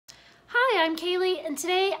Hi, I'm Kaylee, and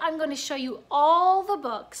today I'm going to show you all the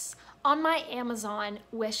books on my Amazon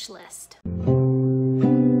wish list.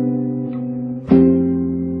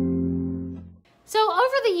 So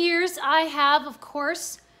over the years, I have, of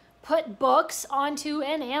course, put books onto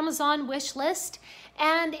an Amazon wish list,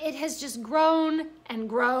 and it has just grown and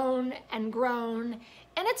grown and grown,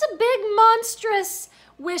 and it's a big, monstrous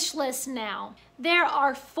wish list now. There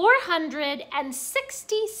are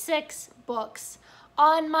 466 books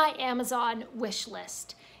on my Amazon wish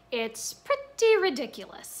list. It's pretty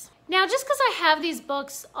ridiculous. Now, just because I have these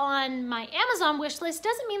books on my Amazon wish list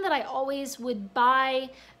doesn't mean that I always would buy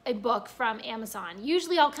a book from Amazon.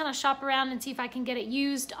 Usually I'll kind of shop around and see if I can get it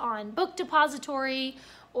used on Book Depository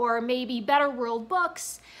or maybe Better World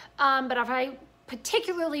Books. But if I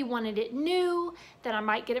particularly wanted it new, then I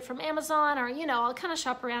might get it from Amazon, or I'll kind of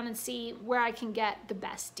shop around and see where I can get the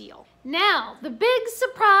best deal. Now, the big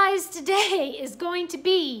surprise today is going to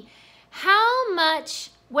be how much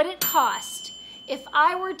would it cost if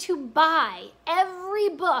I were to buy every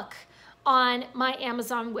book on my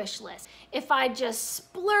Amazon wish list. If I just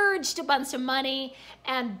splurged a bunch of money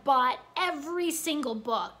and bought every single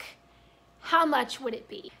book, how much would it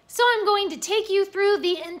be? So I'm going to take you through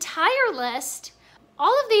the entire list.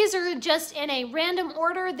 All of these are just in a random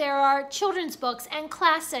order. There are children's books and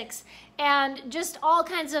classics and just all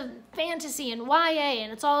kinds of fantasy and YA,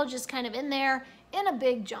 and it's all just kind of in there in a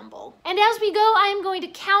big jumble. And as we go, I'm going to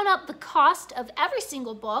count up the cost of every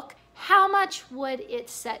single book. How much would it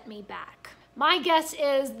set me back? My guess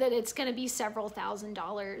is that it's going to be several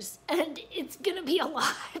 $1,000s, and it's going to be a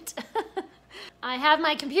lot. I have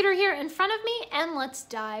my computer here in front of me, and let's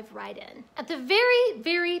dive right in. At the very,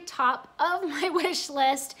 very top of my wish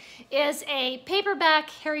list is a paperback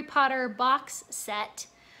Harry Potter box set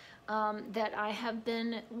that I have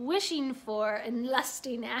been wishing for and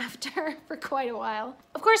lusting after for quite a while.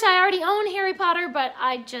 Of course, I already own Harry Potter, but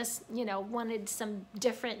I just, wanted some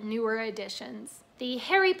different, newer editions. The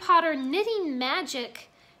Harry Potter Knitting Magic,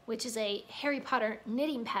 which is a Harry Potter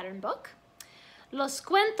knitting pattern book. Los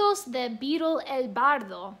Cuentos de Beedle el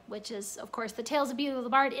Bardo, which is, of course, the Tales of Beedle the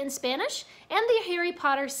Bard in Spanish, and the Harry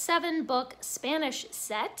Potter 7-book Spanish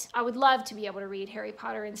set. I would love to be able to read Harry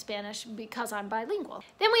Potter in Spanish because I'm bilingual.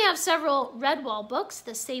 Then we have several Redwall books,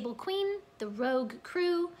 The Sable Queen, The Rogue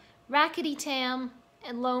Crew, Rackety Tam,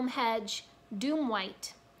 and Loam Hedge, Doom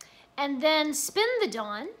White. And then Spin the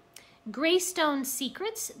Dawn, Greystone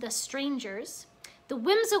Secrets, The Strangers, The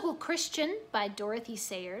Whimsical Christian by Dorothy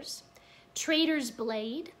Sayers, Trader's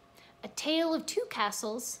Blade, A Tale of Two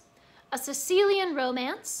Castles, A Sicilian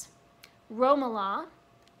Romance, Romola,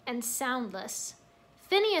 and Soundless,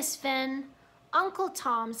 Phineas Finn, Uncle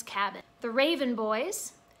Tom's Cabin, The Raven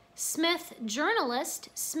Boys, Smith Journalist,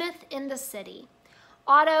 Smith in the City,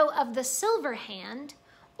 Otto of the Silver Hand,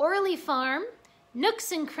 Orley Farm,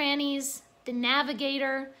 Nooks and Crannies, The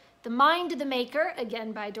Navigator, The Mind of the Maker,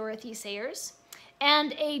 again by Dorothy Sayers,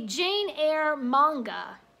 and a Jane Eyre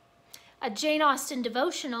manga, a Jane Austen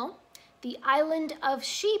devotional, The Island of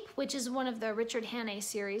Sheep, which is one of the Richard Hannay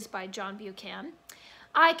series by John Buchan,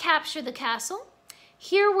 I Capture the Castle,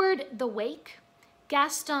 Hereward the Wake,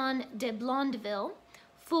 Gaston de Blondeville,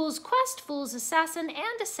 Fool's Quest, Fool's Assassin,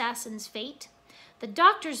 and Assassin's Fate, The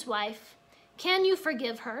Doctor's Wife, Can You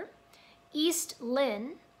Forgive Her, East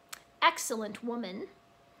Lynne, Excellent Woman,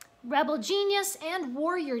 Rebel Genius and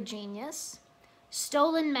Warrior Genius,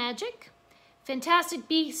 Stolen Magic, Fantastic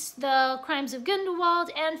Beasts, The Crimes of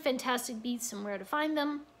Grindelwald, and Fantastic Beasts and Where to Find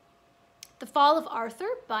Them, The Fall of Arthur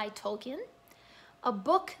by Tolkien, A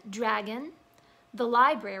Book Dragon, The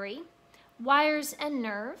Library, Wires and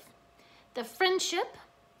Nerve, The Friendship,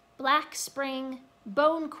 Black Spring,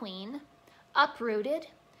 Bone Queen, Uprooted,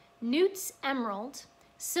 Newt's Emerald,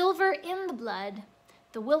 Silver in the Blood,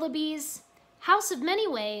 The Willoughbys, House of Many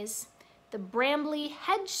Ways, The Brambly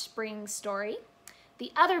Hedge Spring Story,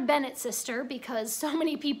 The Other Bennet Sister, because so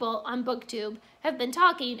many people on BookTube have been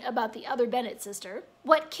talking about The Other Bennet Sister,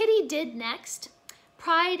 What Kitty Did Next,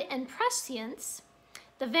 Pride and Prescience,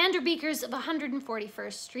 The Vanderbeekers of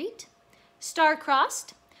 141st Street,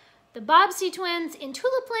 Star-Crossed, The Bobbsey Twins in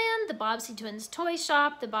Tulipland, The Bobbsey Twins Toy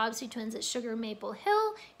Shop, The Bobbsey Twins at Sugar Maple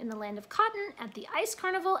Hill, In the Land of Cotton, at the Ice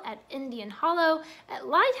Carnival, at Indian Hollow, at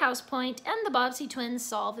Lighthouse Point, and The Bobbsey Twins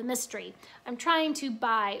Solve a Mystery. I'm trying to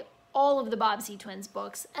buy all of the Bobbsey Twins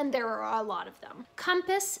books, and there are a lot of them.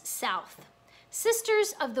 Compass South,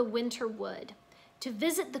 Sisters of the Winter Wood, To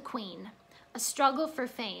Visit the Queen, A Struggle for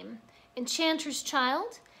Fame, Enchanter's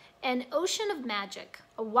Child, An Ocean of Magic,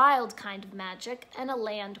 A Wild Kind of Magic, and A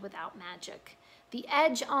Land Without Magic, The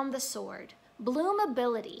Edge on the Sword,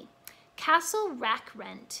 Bloomability, Castle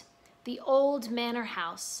Rackrent, The Old Manor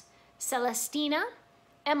House, Celestina,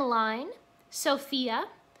 Emmeline, Sophia,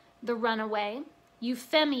 the runaway,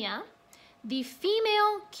 Euphemia, the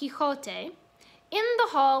female Quixote, in the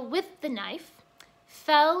hall with the knife,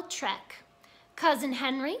 Fell Trek, Cousin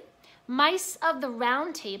Henry, Mice of the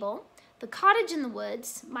Round Table, The Cottage in the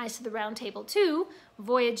Woods, Mice of the Round Table 2,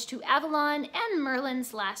 Voyage to Avalon, and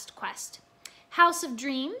Merlin's Last Quest. House of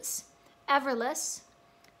Dreams, Everless,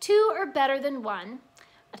 Two Are Better Than One,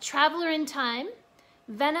 A Traveler in Time,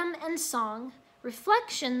 Venom and Song,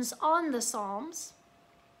 Reflections on the Psalms,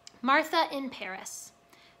 Martha in Paris,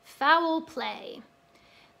 Foul Play,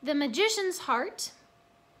 The Magician's Heart,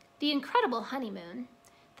 The Incredible Honeymoon,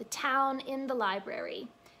 The Town in the Library,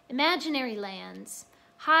 Imaginary Lands,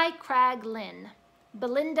 High Crag Lynn,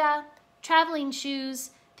 Belinda, Traveling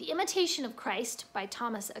Shoes, The Imitation of Christ by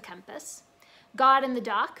Thomas à Kempis, God in the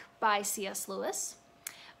Dock by C.S. Lewis,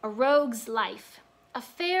 A Rogue's Life, A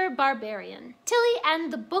Fair Barbarian, Tilly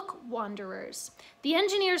and the Book Wanderers, The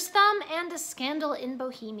Engineer's Thumb and a Scandal in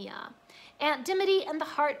Bohemia, Aunt Dimity and the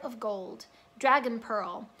Heart of Gold, Dragon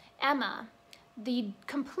Pearl, Emma, the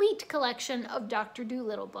complete collection of Dr.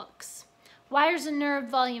 Dolittle books, Wires and Nerve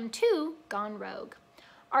Volume 2, Gone Rogue,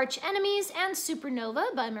 Arch Enemies and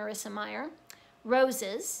Supernova by Marissa Meyer,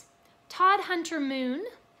 Roses, Todd Hunter Moon,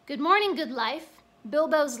 Good Morning, Good Life,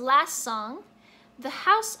 Bilbo's Last Song, The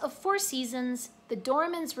House of Four Seasons, The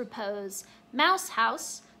Doorman's Repose, Mouse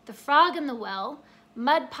House, The Frog in the Well,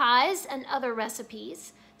 Mud Pies and Other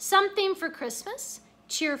Recipes, Something for Christmas,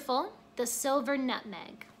 Cheerful, The Silver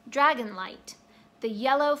Nutmeg, Dragonlight, The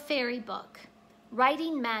Yellow Fairy Book,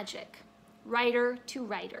 Writing Magic, Writer to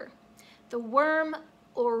Writer, The Worm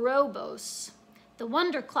Ouroboros, The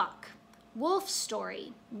Wonder Clock, Wolf's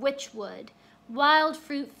Story, Witchwood, Wild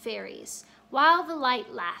Fruit Fairies, While the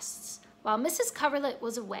Light Lasts, While Mrs. Coverlet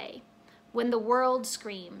Was Away, When the World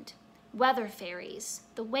Screamed, Weather Fairies,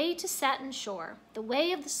 The Way to Satin Shore, The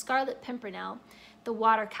Way of the Scarlet Pimpernel, The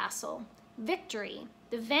Water Castle, Victory,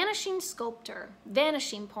 The Vanishing Sculptor,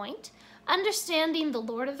 Vanishing Point, Understanding the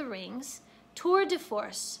Lord of the Rings, Tour de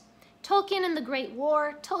Force, Tolkien and the Great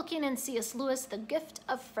War, Tolkien and C.S. Lewis, The Gift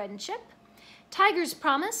of Friendship, Tiger's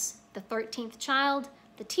Promise, The 13th Child,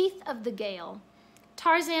 The Teeth of the Gale,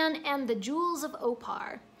 Tarzan and the Jewels of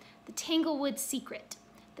Opar, The Tanglewood Secret,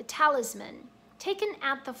 The Talisman, Taken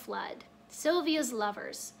at the Flood, Sylvia's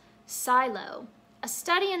Lovers, Silo, A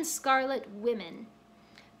Study in Scarlet Women,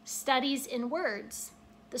 Studies in Words,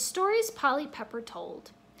 The Stories Polly Pepper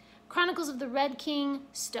Told, Chronicles of the Red King,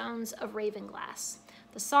 Stones of Ravenglass,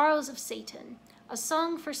 The Sorrows of Satan, A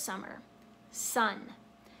Song for Summer, Sun,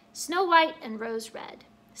 Snow White and Rose Red,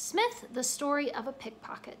 Smith, The Story of a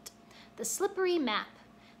Pickpocket, The Slippery Map,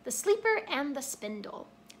 The Sleeper and the Spindle,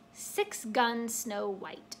 Six Gun Snow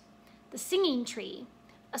White, The Singing Tree,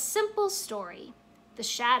 A Simple Story, The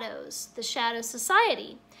Shadows, The Shadow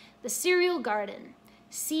Society, The Cereal Garden,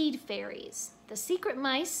 Seed Fairies, The Secret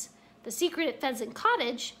Mice, The Secret at Pheasant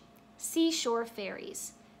Cottage, Seashore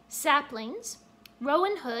Fairies, Saplings,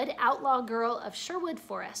 Rowan Hood, Outlaw Girl of Sherwood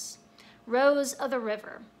Forest, Rose of the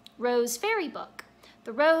River, Rose Fairy Book,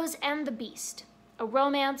 The Rose and the Beast, A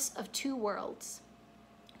Romance of Two Worlds,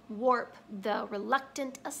 Warp, The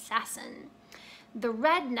Reluctant Assassin, The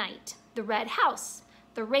Red Knight, The Red House,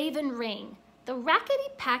 The Raven Ring, The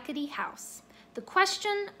Rackety-Packety House, The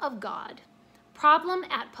Question of God, Problem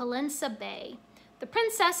at Palensa Bay, The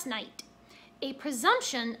Princess Knight, A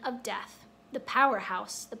Presumption of Death, The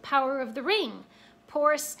Powerhouse, The Power of the Ring,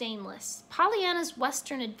 Poor Stainless, Pollyanna's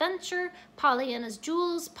Western Adventure, Pollyanna's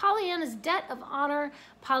Jewels, Pollyanna's Debt of Honor,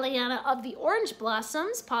 Pollyanna of the Orange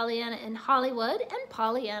Blossoms, Pollyanna in Hollywood, and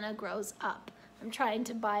Pollyanna Grows Up. I'm trying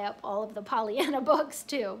to buy up all of the Pollyanna books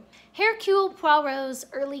too. Hercule Poirot's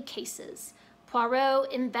Early Cases,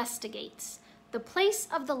 Poirot Investigates, The Place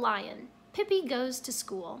of the Lion, Pippi Goes to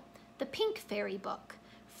School, The Pink Fairy Book,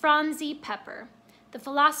 Phronsie Pepper, The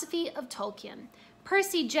Philosophy of Tolkien,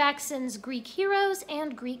 Percy Jackson's Greek Heroes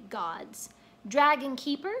and Greek Gods, Dragon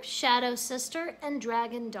Keeper, Shadow Sister, and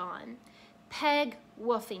Dragon Dawn, Peg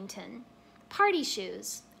Woffington, Party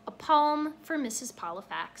Shoes, A Palm for Mrs.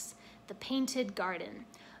 Polifax, The Painted Garden,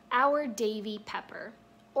 Our Davy Pepper,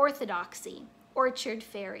 Orthodoxy, Orchard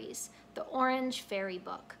Fairies, The Orange Fairy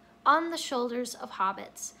Book, On the Shoulders of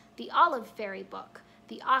Hobbits, The Olive Fairy Book,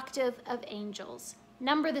 The Octave of Angels,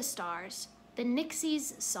 Number the Stars, The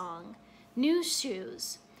Nixie's Song, New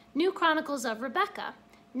Shoes, New Chronicles of Rebecca,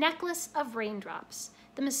 Necklace of Raindrops,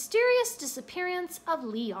 The Mysterious Disappearance of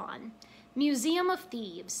Leon, Museum of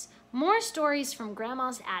Thieves, More Stories from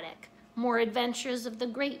Grandma's Attic, More Adventures of the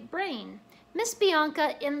Great Brain, Miss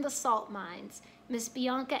Bianca in the Salt Mines, Miss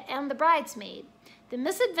Bianca and the Bridesmaid, The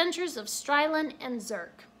Misadventures of Strylon and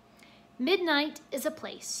Zerk, Midnight is a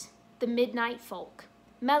place, the midnight folk,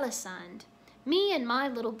 Melisande, me and my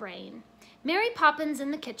little brain, Mary Poppins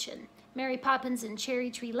in the kitchen, Mary Poppins in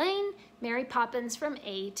Cherry Tree Lane, Mary Poppins from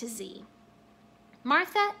A to Z.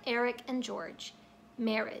 Martha, Eric, and George,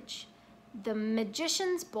 marriage, the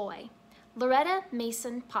magician's boy, Loretta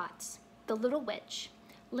Mason Potts, the little witch,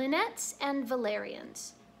 Lynette's and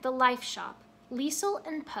Valerian's, the life shop, Liesel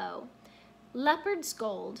and Poe, Leopard's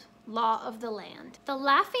Gold, Law of the Land, the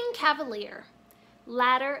Laughing Cavalier,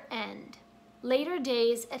 Latter End, Later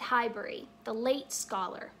Days at Highbury, the Late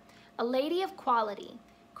Scholar, A Lady of Quality,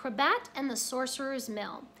 Crabat and the Sorcerer's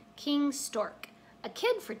Mill, King Stork, A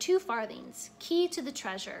Kid for 2 farthings, Key to the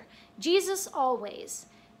Treasure, Jesus Always,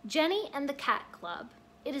 Jenny and the Cat Club,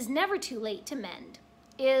 It Is Never Too Late to Mend,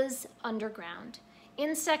 Is Underground,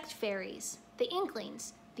 Insect Fairies, The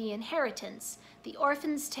Inklings, The Inheritance, The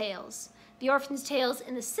Orphan's Tales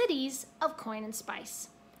in the Cities of Coin and Spice,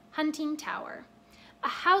 Hunting Tower, A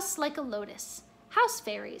House Like a Lotus, House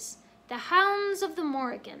Fairies, The Hounds of the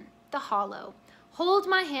Morrigan, The Hollow, Hold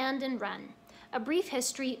My Hand and Run, A Brief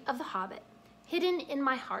History of the Hobbit, Hidden in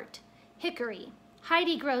My Heart, Hickory,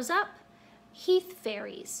 Heidi Grows Up, Heath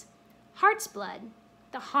Fairies, Heart's Blood,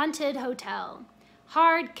 The Haunted Hotel,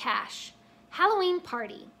 Hard Cash, Halloween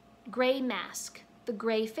Party, Gray Mask, The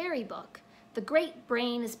Gray Fairy Book, The Great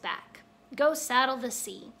Brain is Back, Go Saddle the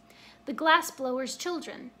Sea, The Glassblower's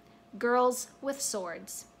Children, Girls with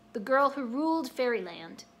Swords, The Girl Who Ruled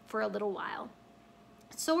Fairyland for a Little While,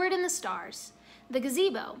 Sword in the Stars, The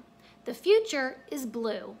Gazebo, The Future is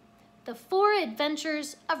Blue, The 4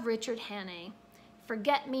 Adventures of Richard Hannay,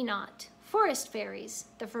 Forget Me Not, Forest Fairies,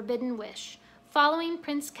 The Forbidden Wish, Following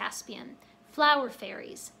Prince Caspian, Flower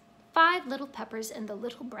Fairies, 5 Little Peppers in the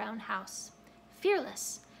Little Brown House,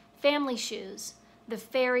 Fearless, Family Shoes, The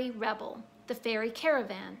Fairy Rebel, The Fairy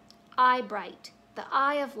Caravan, Eye Bright, The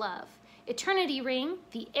Eye of Love, Eternity Ring,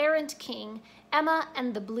 The Errant King, Emma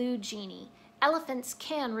and the Blue Genie, Elephants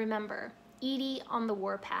Can Remember, Edie on the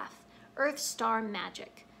Warpath, Earth Star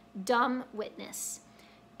Magic, Dumb Witness,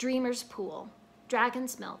 Dreamer's Pool,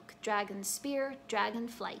 Dragon's Milk, Dragon's Spear, Dragon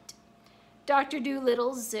Flight, Dr.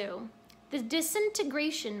 Dolittle's Zoo, The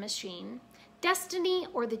Disintegration Machine, Destiny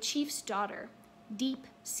or the Chief's Daughter, Deep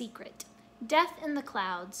Secret, Death in the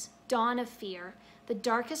Clouds, Dawn of Fear, The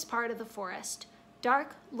Darkest Part of the Forest,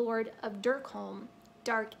 Dark Lord of Dirkholm,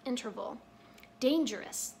 Dark Interval,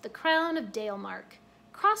 Dangerous, The Crown of Dalemark,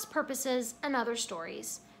 Cross Purposes and Other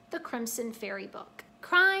Stories, The Crimson Fairy Book,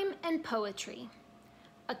 Crime and Poetry,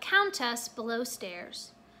 A Countess Below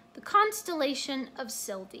Stairs, The Constellation of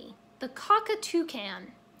Sylvie, The Cockatoucan,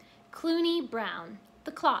 Clooney Brown,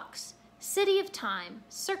 The Clocks, City of Time,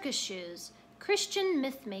 Circus Shoes, Christian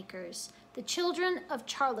Mythmakers, The Children of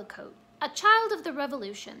Charlecote, A Child of the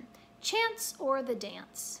Revolution, Chance or the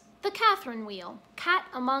Dance, The Catherine Wheel, Cat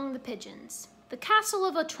Among the Pigeons, The Castle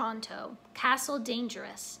of Otranto, Castle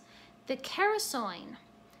Dangerous, The Carasoin,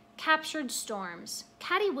 Captured Storms,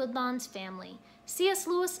 Caddy Woodlawn's Family, C.S.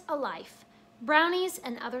 Lewis A Life, Brownies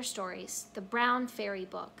and Other Stories, The Brown Fairy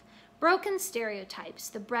Book, Broken Stereotypes,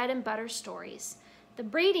 The Bread and Butter Stories, The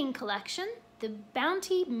Braiding Collection, The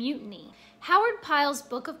Bounty Mutiny, Howard Pyle's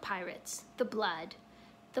Book of Pirates, The Blood,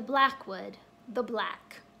 The Blackwood, The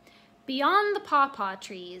Black, Beyond the Pawpaw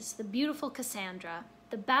Trees, The Beautiful Cassandra,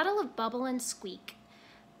 The Battle of Bubble and Squeak,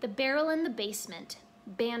 The Barrel in the Basement,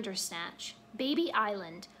 Bandersnatch, Baby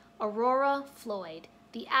Island, Aurora Floyd,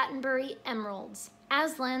 The Attenbury Emeralds,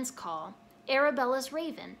 Aslan's Call, Arabella's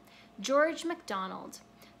Raven, George MacDonald,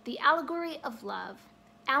 The Allegory of Love,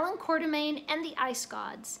 Alan Quatermain and the Ice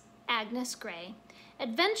Gods, Agnes Grey,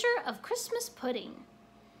 Adventure of Christmas Pudding,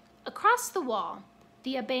 Across the Wall,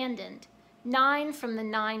 The Abandoned, 9 from the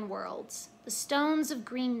 9 Worlds, The Stones of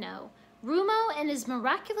Green Knowe, Rumo and His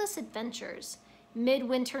Miraculous Adventures,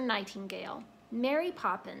 Midwinter Nightingale, Mary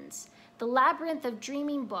Poppins, The Labyrinth of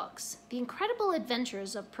Dreaming Books, The Incredible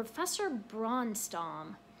Adventures of Professor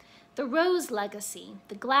Bronstom, The Rose Legacy,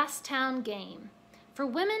 The Glasstown Game, For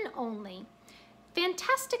Women Only,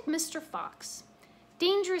 Fantastic Mr. Fox,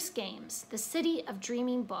 Dangerous Games, The City of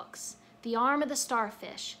Dreaming Books, The Arm of the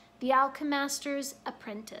Starfish, The Alchemaster's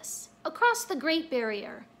Apprentice, Across the Great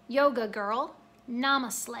Barrier, Yoga Girl,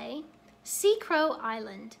 Namaslay, Sea Crow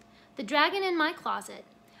Island, The Dragon in My Closet,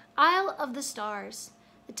 Isle of the Stars,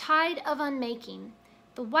 The Tide of Unmaking,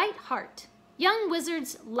 The White Hart, Young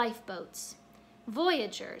Wizard's Lifeboats,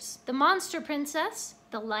 Voyagers, The Monster Princess,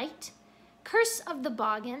 The Light, Curse of the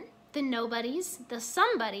Boggin, The Nobodies, The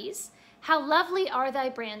Somebodies, How Lovely Are Thy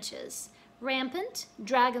Branches, Rampant,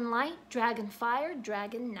 Dragon Light, Dragon Fire,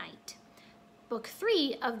 Dragon Night. Book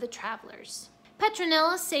 3 of The Travelers.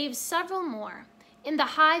 Petronella saves several more. In the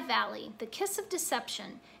High Valley, The Kiss of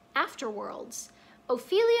Deception, Afterworlds,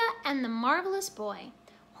 Ophelia and the Marvelous Boy,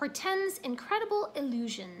 Hortense's Incredible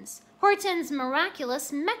Illusions, Hortense's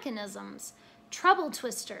Miraculous Mechanisms, Trouble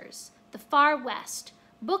Twisters, The Far West,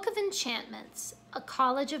 Book of Enchantments, A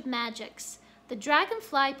College of Magics, The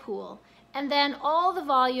Dragonfly Pool, and then all the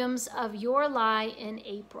volumes of Your Lie in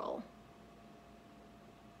April.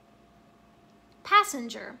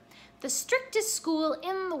 Passenger, The Strictest School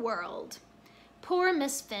in the World, Poor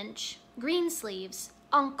Miss Finch, Greensleeves,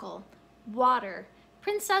 Uncle, Water,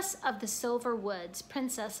 Princess of the Silver Woods,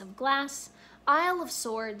 Princess of Glass, Isle of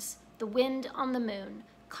Swords, The Wind on the Moon,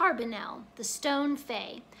 Carbonell, The Stone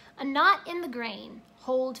Fae, A Knot in the Grain,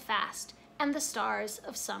 Hold Fast, and The Stars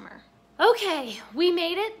of Summer. Okay, we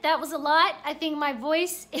made it. That was a lot. I think my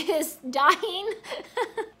voice is dying.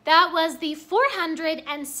 That was the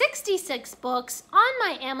 466 books on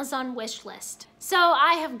my Amazon wish list. So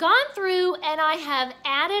I have gone through and I have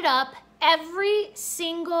added up every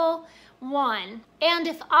single one. And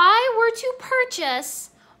if I were to purchase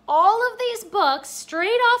all of these books straight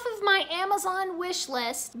off of my Amazon wish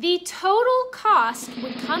list, the total cost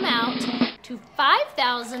would come out to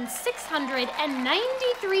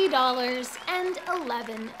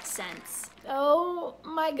 $5,693.11. Oh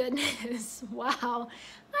my goodness, wow.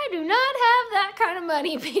 I do not have that kind of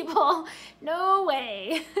money, people. No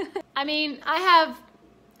way. I mean, I have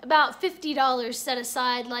about $50 set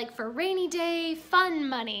aside like for rainy day fun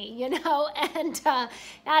money, you know, and I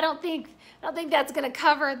don't think that's gonna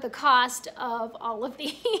cover the cost of all of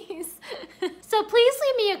these. So please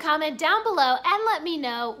leave me a comment down below and let me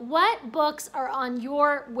know what books are on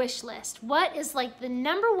your wish list. What is like the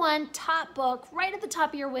 #1 top book right at the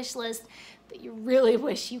top of your wish list that you really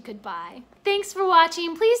wish you could buy? Thanks for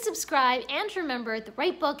watching. Please subscribe and remember, the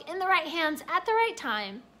right book in the right hands at the right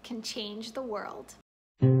time can change the world.